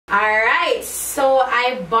Alright, so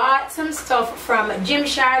I bought some stuff from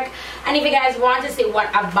GymShark, and if you guys want to see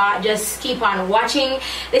what I bought, just keep on watching.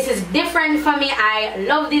 This is different for me. I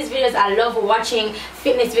love these videos. I love watching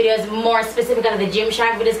fitness videos, more specifically the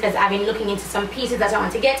GymShark videos, because I've been looking into some pieces that I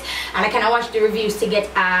want to get, and I kind of watch the reviews to get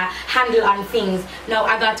a handle on things. Now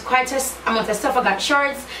I got quite a amount of stuff. I got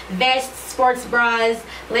shorts, vests, sports bras,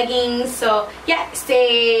 leggings, so yeah,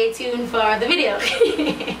 stay tuned for the video.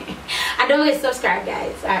 And don't forget to subscribe,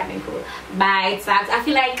 guys. Alright, then cool. Bye. I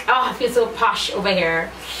feel like, oh, I feel so posh over here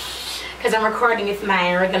because I'm recording with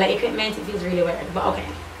my regular equipment. It feels really weird, but okay.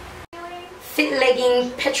 Fit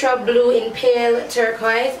legging, petrol blue in pale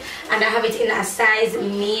turquoise, and I have it in a size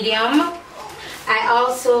medium. I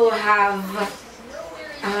also have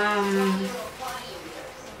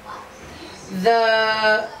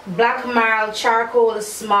the black marl charcoal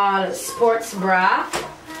small sports bra.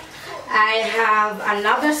 I have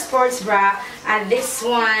another sports bra, and this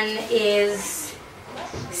one is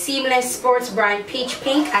seamless sports bra in peach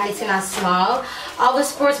pink, and it's in a small. All the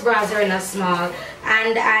sports bras are in a small.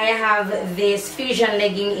 And I have this fusion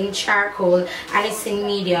legging in charcoal, and it's in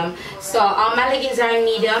medium. So all my leggings are in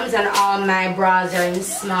mediums and all my bras are in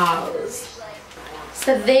smalls.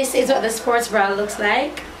 So this is what the sports bra looks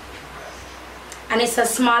like, and it's a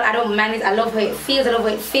small. I don't mind it. I love how it feels. I love how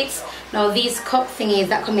it fits. Now these cup thingies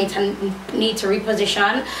that come in need to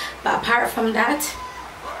reposition, but apart from that,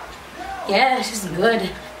 yeah, this is good.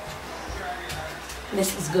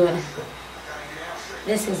 This is good.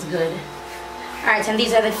 This is good. Alright, and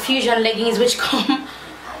these are the fusion leggings, which come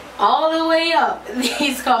all the way up.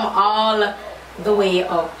 These come all the way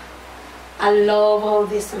up. I love how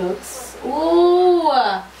this looks. Ooh,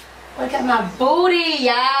 look at my booty.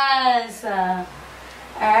 Yes.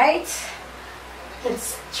 Alright,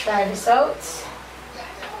 let's try this out.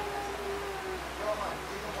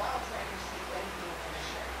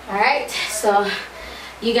 Alright, so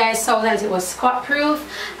you guys saw that it was squat proof.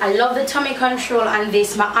 I love the tummy control on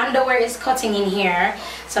this. My underwear is cutting in here,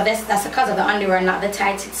 so that's because of the underwear, not the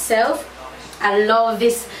tights itself. I love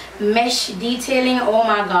this mesh detailing. Oh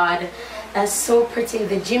my god, that's so pretty.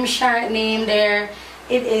 The GymShark name there,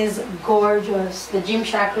 it is gorgeous. The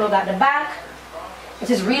GymShark logo at the back, it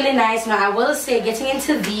is really nice. Now I will say getting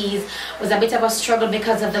into these was a bit of a struggle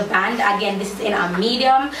because of the band. Again, this is in a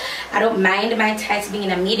medium. I don't mind my tights being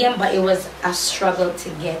in a medium, but it was a struggle to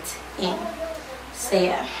get in. So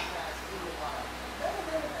yeah.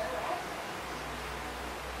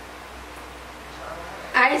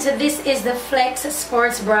 Alright, so this is the Flex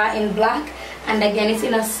Sports Bra in black, and again it's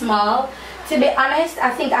in a small. To be honest, I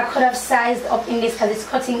think I could have sized up in this because it's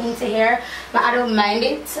cutting into here, but I don't mind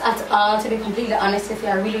it at all, to be completely honest with you.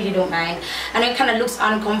 I really don't mind. I know it kind of looks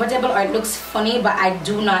uncomfortable or it looks funny, but I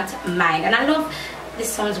do not mind. And I love,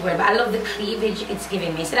 this sounds weird, but I love the cleavage it's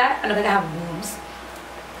giving me. See that? I look like I have boobs.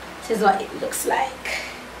 This is what it looks like.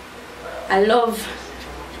 I love,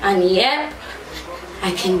 and yep,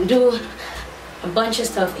 I can do a bunch of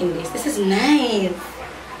stuff in this. This is nice.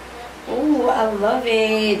 Oh, I love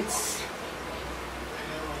it.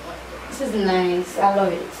 This is nice. I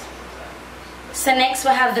love it. So next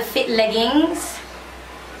we have the fit leggings.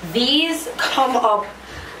 These come up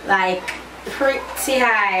like pretty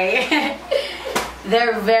high.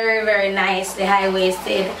 They're very, very nice. They're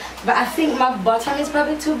high-waisted, but I think my bottom is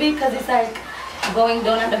probably too big because it's like going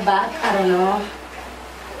down at the back. I don't know.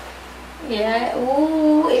 Yeah.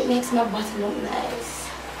 Ooh, it makes my bottom look nice.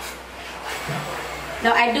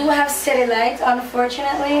 Now I do have cellulite,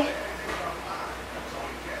 unfortunately.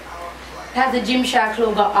 It has the GymShark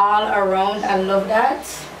logo all around. I love that.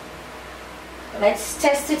 Let's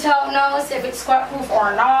test it out now, see if it's squat proof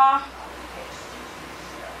or not.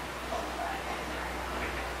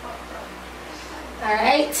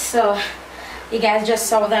 Alright, so you guys just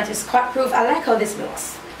saw that it's squat proof. I like how this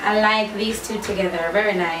looks. I like these two together.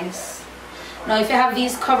 Very nice. Now if you have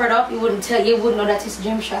these covered up, you wouldn't know that it's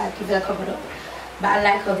GymShark if they're covered up. But I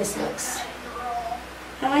like how this looks.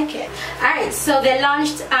 I like it. Alright, so they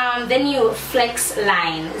launched the new Flex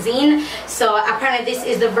line, zine. So apparently this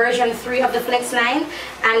is the version 3 of the Flex line,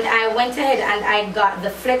 and I went ahead and I got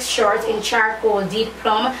the Flex shorts in charcoal deep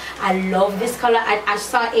plum. I love this color. I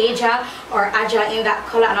saw Aja in that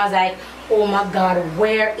color, and I was like, oh my god,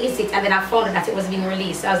 where is it? And then I found that it was being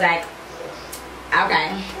released. So I was like,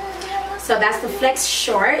 okay. So that's the Flex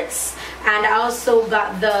shorts, and I also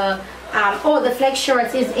got the the Flex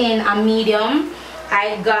shorts is in a medium.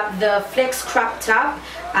 I got the Flex crop top,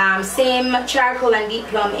 same charcoal and deep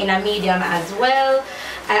plum in a medium as well.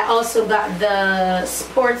 I also got the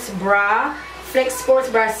sports bra, Flex sports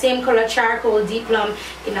bra, same color charcoal deep plum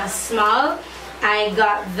in a small. I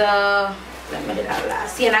got the let me do that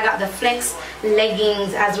last. See, and I got the flex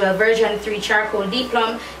leggings as well, version 3 charcoal deep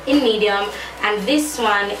plum in medium, and this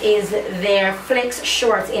one is their flex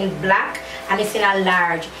shorts in black, and it's in a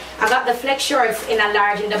large. I got the flex shorts in a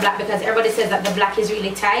large in the black because everybody says that the black is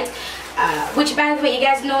really tight, which, by the way, you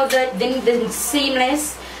guys know the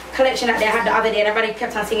seamless collection that they had the other day, and everybody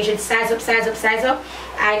kept on saying you should size up, size up, size up.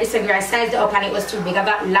 I disagree. I sized it up and it was too big. I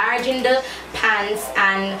got large in the pants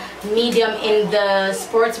and medium in the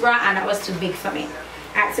sports bra, and that was too big for me.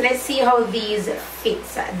 Alright, so let's see how these fit.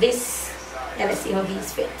 Let's see how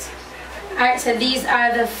these fit. Alright, so these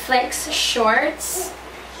are the flex shorts.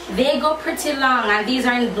 They go pretty long, and these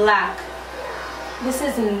are in black. This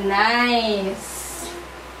is nice.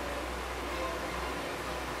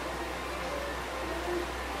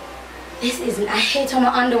 This isn't. I hate how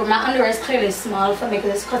my underwear is clearly small for me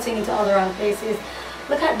because it's cutting into all the wrong places.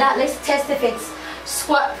 Look at that. Let's test if it's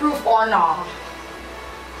squat proof or not.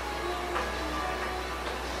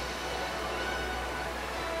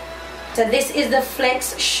 So this is the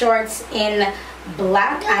flex shorts in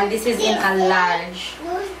black, and this is in a large.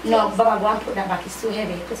 No, Baba, go and put that back. It's too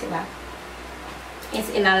heavy. Put it back. It's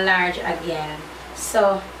in a large again.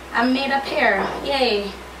 So I made a pair.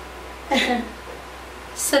 Yay.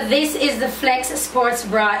 So this is the flex sports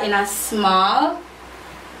bra in a small,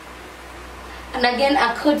 and again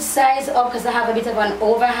I could size up because I have a bit of an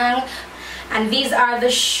overhang. And these are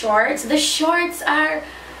the shorts. The shorts are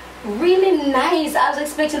really nice. I was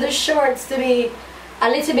expecting the shorts to be a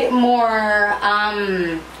little bit more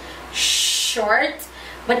short,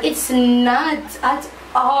 but it's not at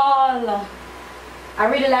all. I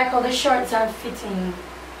really like how the shorts are fitting.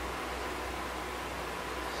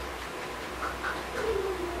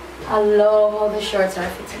 I love how the shorts are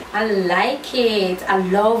fitting. I like it. I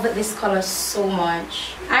love this color so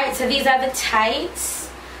much. Alright, so these are the tights,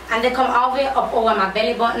 and they come all the way up over my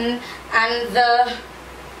belly button, and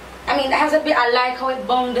it has a bit, I like how it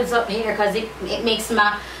bundles up here because it makes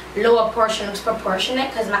my lower portion looks proportionate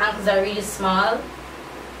because my ankles are really small.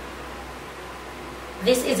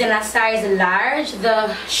 This is in a size large.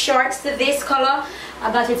 The shorts to this color,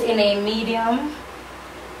 I got it in a medium.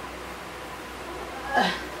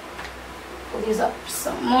 Pull these up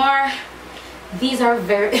some more. These are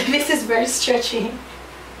this is very stretchy.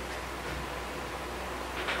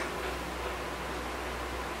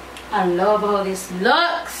 I love how this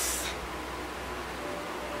looks.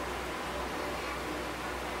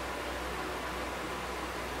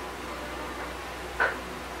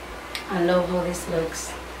 I love how this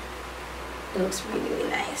looks. It looks really, really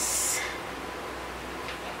nice.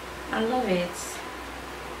 I love it.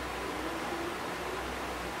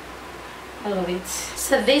 I love it.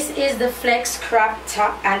 So this is the flex crop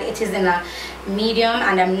top, and it is in a medium,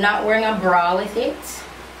 and I'm not wearing a bra with it.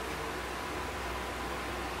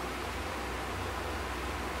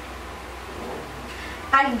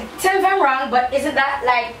 And tell me if I'm wrong, but isn't that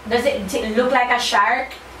like, does it look like a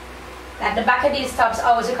shark? Like the back of these tops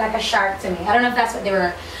always look like a shark to me. I don't know if that's what they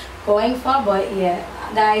were going for, but yeah,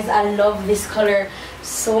 guys, I love this color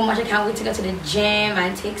so much. I can't wait to go to the gym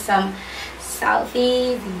and take some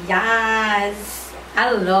selfies. Yes,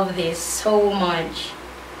 I love this so much.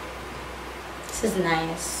 This is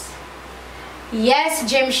nice. Yes,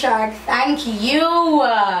 GymShark, thank you.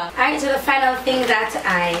 Alright, so the final thing that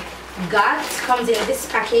I got comes in this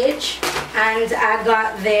package, and I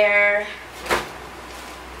got their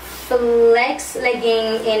flex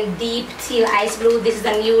legging in deep teal ice blue. This is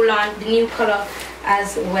the new color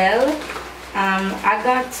as well. I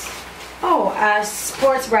got a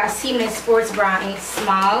sports bra, seamless sports bra in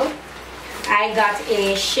small. I got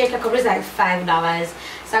a shaker cup. It's like $5.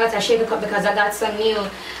 So I got a shaker cup because I got some new.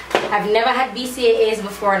 I've never had BCAAs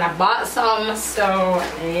before, and I bought some. So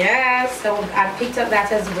yeah, so I picked up that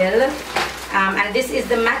as well. And this is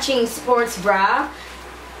the matching sports bra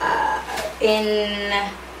in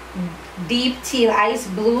deep teal ice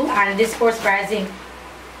blue, and this sports bra is in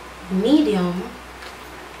medium.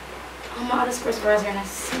 Oh, my other sports bras are in a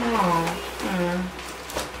small.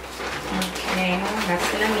 Okay,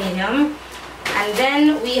 that's in a medium. And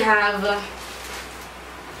then we have,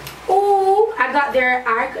 I got their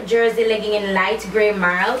Arc jersey legging in light gray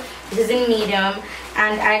marl. This is in medium.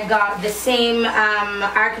 And I got the same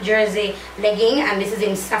Arc jersey legging, and this is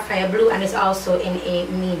in sapphire blue, and it's also in a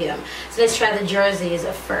medium. So let's try the jerseys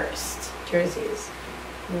first. Jerseys.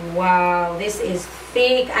 Wow, this is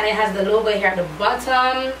thick, and it has the logo here at the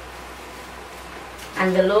bottom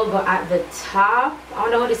and the logo at the top. I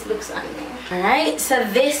wonder how this looks on me. Alright, so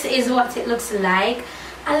this is what it looks like.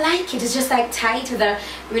 I like it. It's just like tight with a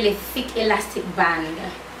really thick elastic band.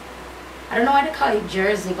 I don't know why they call it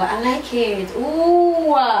jersey, but I like it.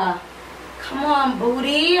 Ooh, Come on,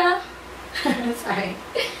 booty. Sorry.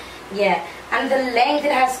 Yeah, and the length,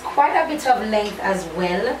 it has quite a bit of length as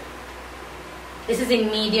well. This is in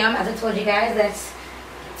medium, as I told you guys. Let's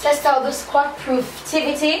test out the squat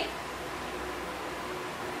prooftivity.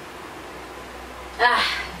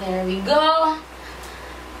 There we go.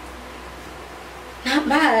 Not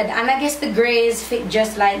bad. And I guess the grays fit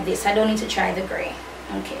just like this. I don't need to try the gray.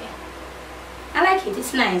 Okay, I like it.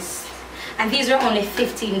 It's nice. And these are only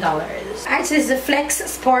 $15. Alright, so this is the Flex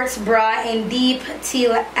Sports Bra in deep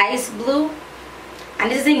teal ice blue. And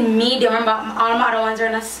this is in medium. Remember, all my other ones are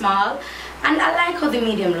in a small. And I like how the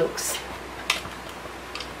medium looks.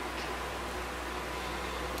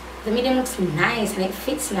 The medium looks nice and it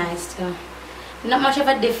fits nice too. Not much of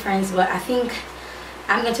a difference, but I think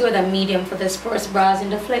I'm going to go with a medium for the sports bras in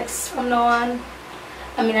the Flex from now on.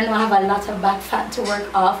 I mean, I know I have a lot of back fat to work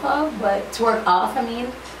off of, but to work off, I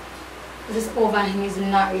mean, this overhang is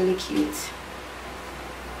not really cute.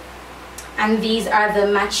 And these are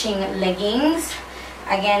the matching leggings.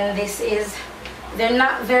 Again, they're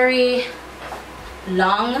not very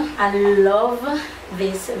long. I love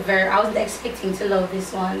this I wasn't expecting to love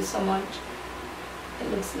this one so much. It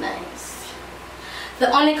looks nice. The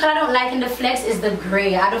only color I don't like in the Flex is the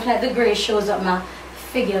gray. I don't like the gray shows up my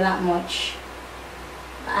figure that much.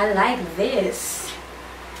 I like this.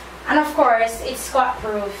 And of course, it's squat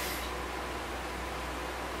proof.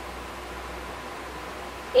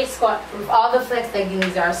 It's squat proof. All the Flex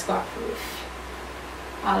leggings are squat proof.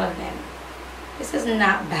 All of them. This is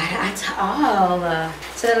not bad at all.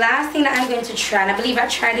 So the last thing that I'm going to try, and I believe I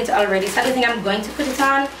tried it already, so I don't think I'm going to put it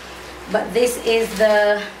on, but this is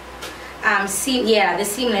the the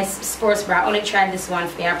seamless sports bra. I only tried this one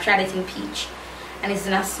for you. I've tried it in peach and it's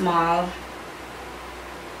in a small.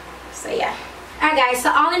 So yeah. Alright guys, so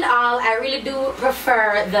all in all, I really do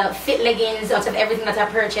prefer the fit leggings out of everything that I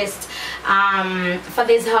purchased for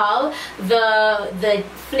this haul. The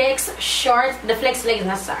flex shorts, the flex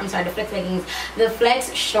leggings, the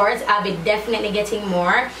flex shorts, I'll be definitely getting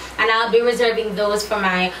more, and I'll be reserving those for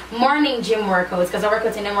my morning gym workouts, because I work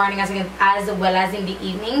out in the morning as well as in the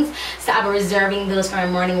evenings. So I'll be reserving those for my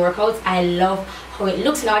morning workouts. I love how it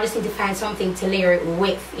looks now. I just need to find something to layer it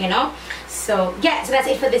with, you know. So yeah, so that's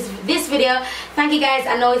it for this video. Thank you guys.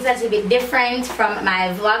 I know it's a little bit different from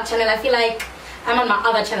my vlog channel. I feel like I'm on my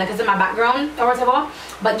other channel because of my background or whatever.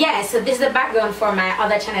 But yeah, so this is the background for my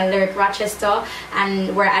other channel, Lyric Rochester,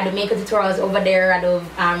 and where I do makeup tutorials over there. I do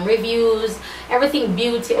reviews, everything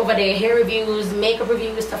beauty over there, hair reviews, makeup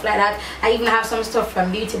reviews, stuff like that. I even have some stuff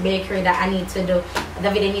from Beauty Bakery that I need to do. The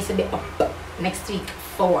video needs to be up next week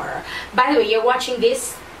for. By the way, you're watching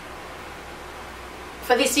this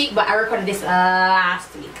for this week, but I recorded this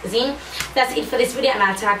last week. See, that's it for this video, and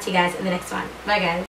I'll talk to you guys in the next one. Bye guys.